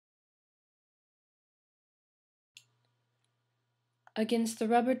Against the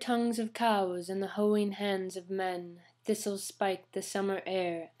rubber tongues of cows and the hoeing hands of men, thistles spike the summer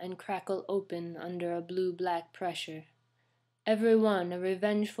air and crackle open under a blue-black pressure. Every one a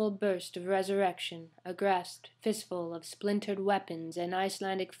revengeful burst of resurrection, a grasped fistful of splintered weapons and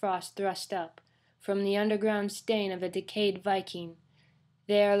Icelandic frost thrust up, from the underground stain of a decayed Viking.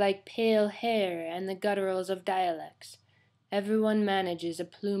 They are like pale hair and the gutturals of dialects. Everyone manages a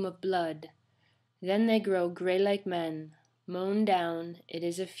plume of blood. Then they grow grey like men. Mown down, it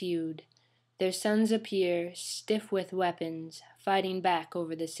is a feud. Their sons appear, stiff with weapons, fighting back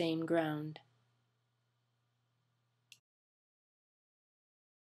over the same ground.